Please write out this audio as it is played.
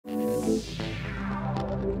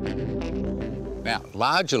Now,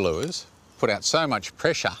 larger lures put out so much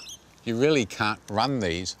pressure, you really can't run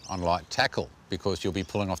these on light tackle because you'll be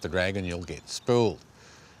pulling off the drag and you'll get spooled.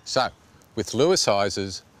 So, with lure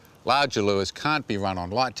sizes, larger lures can't be run on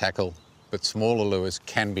light tackle, but smaller lures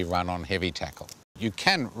can be run on heavy tackle. You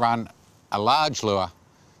can run a large lure,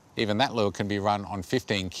 even that lure can be run on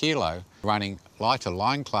 15 kilo, running lighter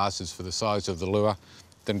line classes for the size of the lure,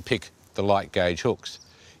 then pick the light gauge hooks.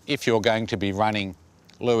 If you're going to be running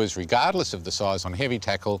lures regardless of the size on heavy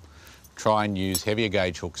tackle, try and use heavier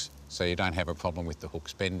gauge hooks so you don't have a problem with the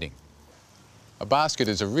hooks bending. A basket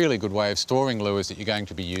is a really good way of storing lures that you're going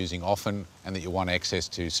to be using often and that you want access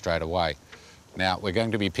to straight away. Now, we're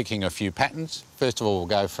going to be picking a few patterns. First of all, we'll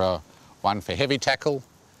go for one for heavy tackle.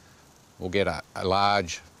 We'll get a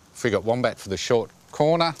large frigate wombat for the short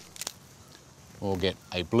corner. We'll get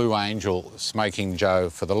a Blue Angel Smoking Joe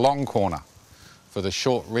for the long corner. For the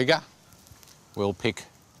short rigger, we'll pick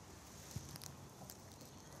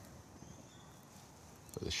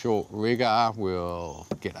we'll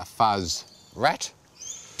get a Fuzz Rat.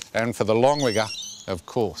 And for the long rigger, of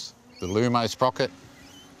course, the Lumo Sprocket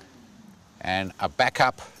and a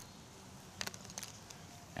backup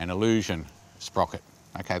and Illusion Sprocket.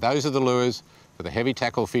 Okay, those are the lures for the heavy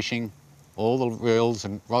tackle fishing. All the reels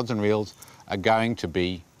and rods and reels are going to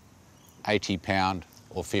be 80 pound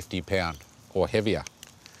or 50 pound or heavier.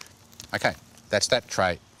 Okay, that's that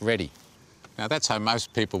tray ready. Now that's how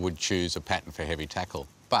most people would choose a pattern for heavy tackle,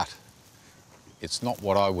 but it's not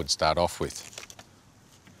what I would start off with.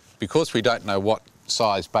 Because we don't know what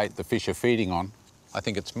size bait the fish are feeding on, I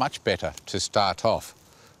think it's much better to start off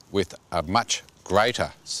with a much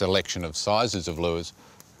greater selection of sizes of lures,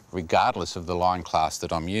 regardless of the line class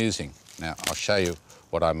that I'm using. Now, I'll show you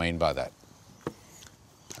what I mean by that.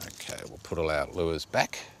 Okay, we'll put all our lures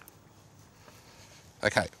back.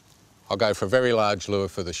 Okay, I'll go for a very large lure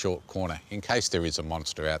for the short corner, in case there is a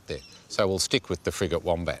monster out there. So we'll stick with the frigate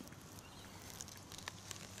wombat.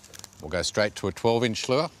 We'll go straight to a 12-inch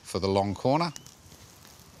lure for the long corner.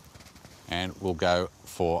 And we'll go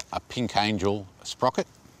for a Pink Angel sprocket.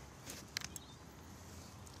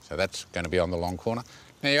 So that's going to be on the long corner.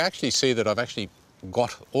 Now you actually see that I've actually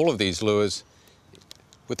got all of these lures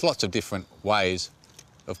with lots of different ways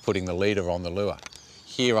of putting the leader on the lure.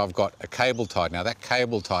 Here I've got a cable tie. Now that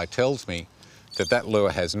cable tie tells me that that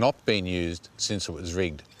lure has not been used since it was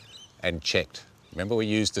rigged and checked. Remember we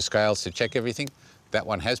used the scales to check everything? That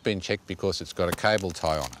one has been checked because it's got a cable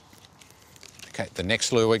tie on it. Okay, the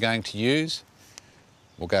next lure we're going to use,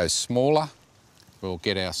 we'll go smaller. We'll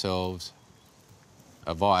get ourselves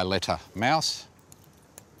a Violetta mouse.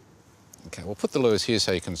 Okay, we'll put the lures here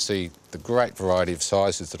so you can see the great variety of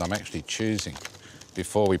sizes that I'm actually choosing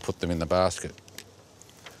before we put them in the basket.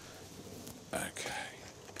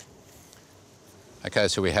 Okay,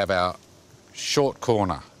 so we have our short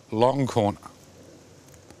corner, long corner.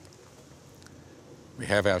 We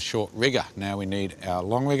have our short rigger. Now we need our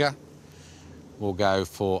long rigger. We'll go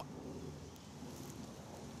for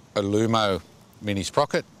a Lumo mini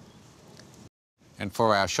sprocket. And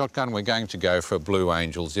for our shotgun, we're going to go for a Blue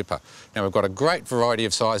Angel zipper. Now we've got a great variety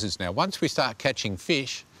of sizes now. Once we start catching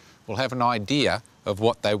fish, we'll have an idea of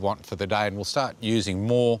what they want for the day and we'll start using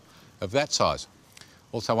more of that size.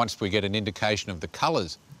 Also, once we get an indication of the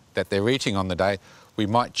colours that they're eating on the day, we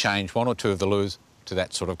might change one or two of the lures to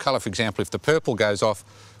that sort of colour. For example, if the purple goes off,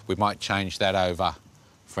 we might change that over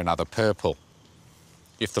for another purple.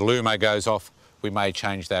 If the Lumo goes off, we may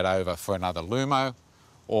change that over for another Lumo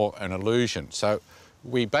or an Illusion. So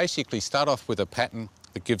we basically start off with a pattern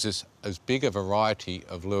that gives us as big a variety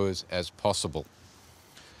of lures as possible.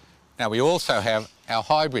 Now we also have our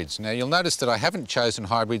hybrids. Now you'll notice that I haven't chosen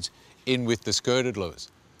hybrids in with the skirted lures.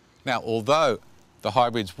 Now although the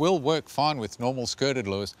hybrids will work fine with normal skirted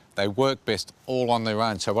lures, they work best all on their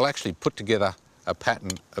own. So we'll actually put together a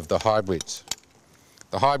pattern of the hybrids.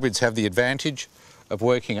 The hybrids have the advantage of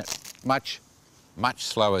working at much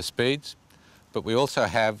slower speeds, but we also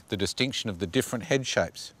have the distinction of the different head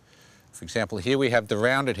shapes. For example, here we have the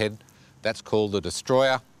rounded head, that's called the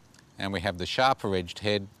destroyer, and we have the sharper edged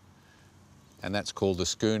head, and that's called the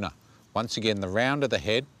schooner. Once again, the rounder the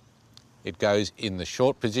head, it goes in the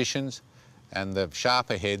short positions, and the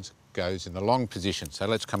sharper heads goes in the long position. So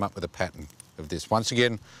let's come up with a pattern of this. Once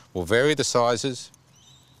again, we'll vary the sizes,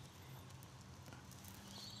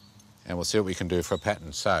 and we'll see what we can do for a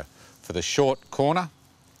pattern. So, for the short corner,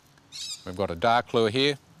 we've got a dark lure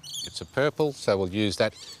here. It's a purple, so we'll use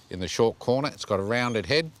that in the short corner. It's got a rounded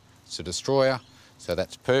head. It's a destroyer, so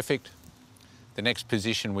that's perfect. The next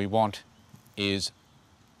position we want is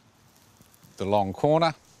the long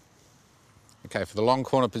corner. Okay, for the long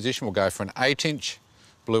corner position, we'll go for an 8-inch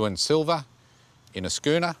blue and silver in a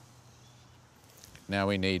schooner. Now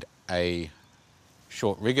we need a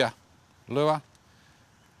short rigger lure.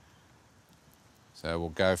 So we'll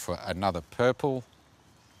go for another purple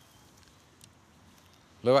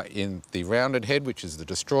lure in the rounded head, which is the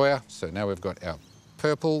destroyer. So now we've got our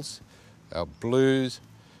purples, our blues.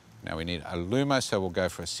 Now we need a lumo, so we'll go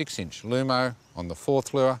for a 6-inch lumo on the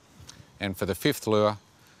 4th lure. And for the 5th lure,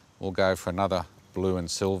 we'll go for another blue and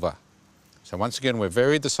silver. So once again, we've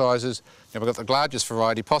varied the sizes. Now we've got the largest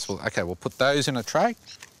variety possible. Okay, we'll put those in a tray.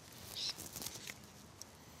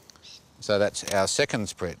 So that's our second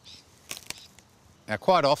spread. Now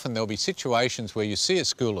quite often there'll be situations where you see a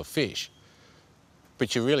school of fish,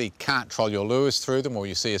 but you really can't troll your lures through them, or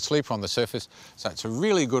you see a sleeper on the surface. So it's a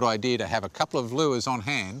really good idea to have a couple of lures on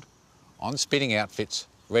hand, on spinning outfits,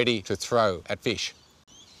 ready to throw at fish.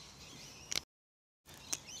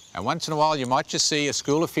 And once in a while you might just see a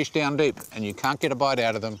school of fish down deep and you can't get a bite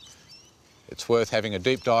out of them. It's worth having a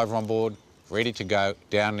deep diver on board, ready to go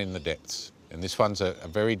down in the depths. And this one's a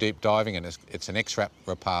very deep diving, and it's an X-Rap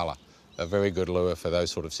Rapala, a very good lure for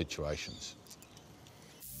those sort of situations.